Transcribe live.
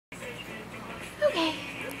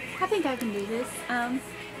I think I can do this.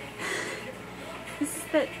 This is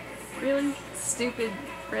that really stupid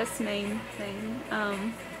rest name thing.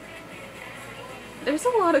 There's a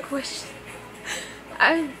lot of questions.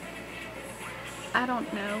 I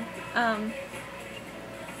don't know.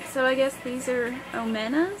 So I guess these are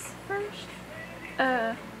omenas first?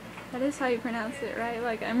 That is how you pronounce it, right?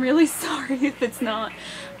 Like, I'm really sorry if it's not.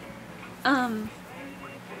 I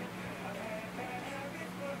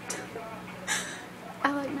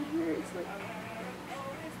like my hair. It's like,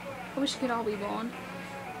 I wish it could all be blonde.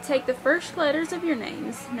 Take the first letters of your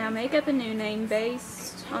names. Now make up a new name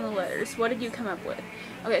based on the letters. What did you come up with?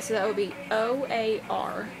 Okay, so that would be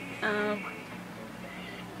O-A-R.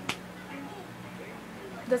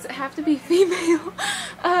 Does it have to be female?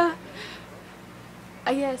 I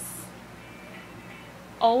guess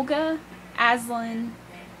Olga, Aslan,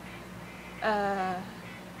 God,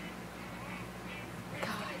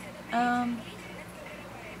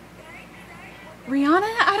 Rihanna?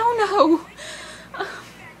 I don't know.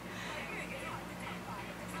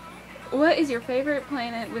 What is your favorite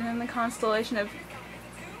planet within the constellation of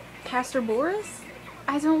Castor Boris?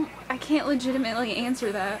 I can't legitimately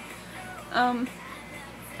answer that. I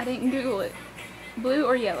didn't Google it. Blue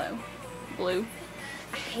or yellow? Blue.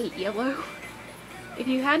 I hate yellow. If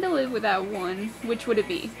you had to live without one, which would it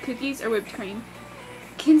be? Cookies or whipped cream?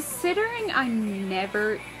 Considering I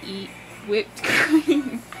never eat whipped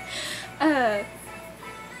cream,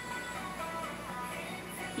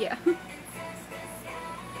 yeah.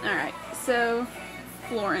 Alright, so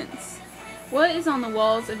Florence. What is on the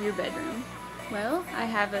walls of your bedroom? Well, I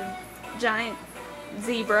have a giant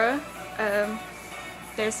zebra.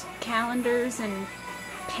 There's calendars and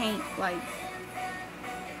paint, like,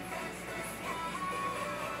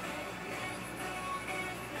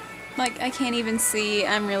 I can't even see.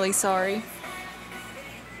 I'm really sorry.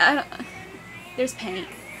 There's paint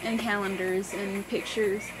and calendars and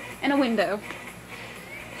pictures and a window.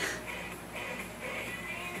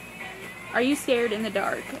 Are you scared in the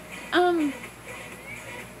dark? Not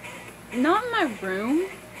in my room,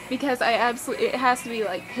 because it has to be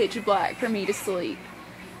like pitch black for me to sleep.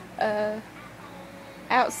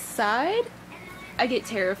 Outside, I get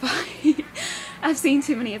terrified. I've seen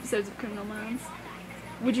too many episodes of Criminal Minds.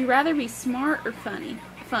 Would you rather be smart or funny?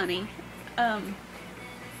 Funny.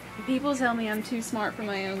 People tell me I'm too smart for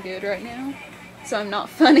my own good right now, so I'm not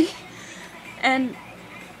funny. And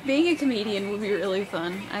being a comedian would be really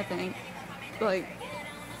fun, I think. Like,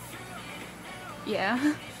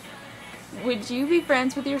 yeah. Would you be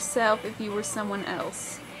friends with yourself if you were someone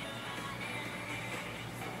else?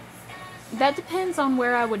 That depends on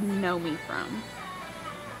where I would know me from.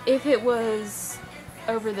 If it was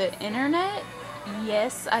over the internet,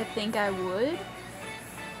 yes, I think I would.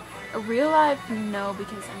 Real life, no,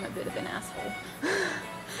 because I'm a bit of an asshole.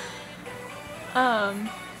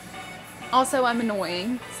 Also, I'm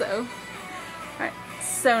annoying, so. Alright,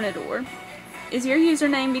 Sonador. Is your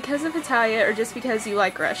username because of Italia or just because you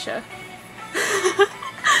like Russia?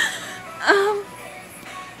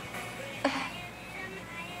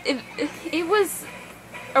 It was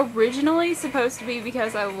originally supposed to be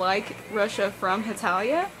because I like Russia from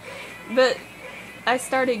Italia, but I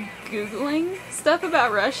started Googling stuff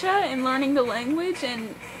about Russia and learning the language,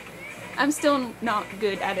 and I'm still not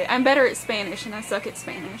good at it. I'm better at Spanish, and I suck at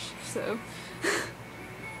Spanish, so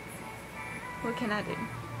what can I do?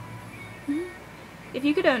 If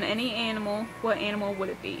you could own any animal, what animal would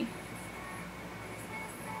it be?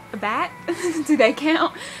 A bat? Do they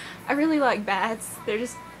count? I really like bats.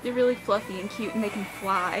 They're really fluffy and cute, and they can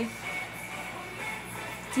fly.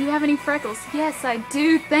 Do you have any freckles? Yes, I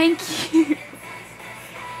do. Thank you.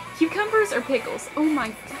 Cucumbers or pickles? Oh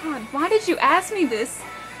my god, why did you ask me this?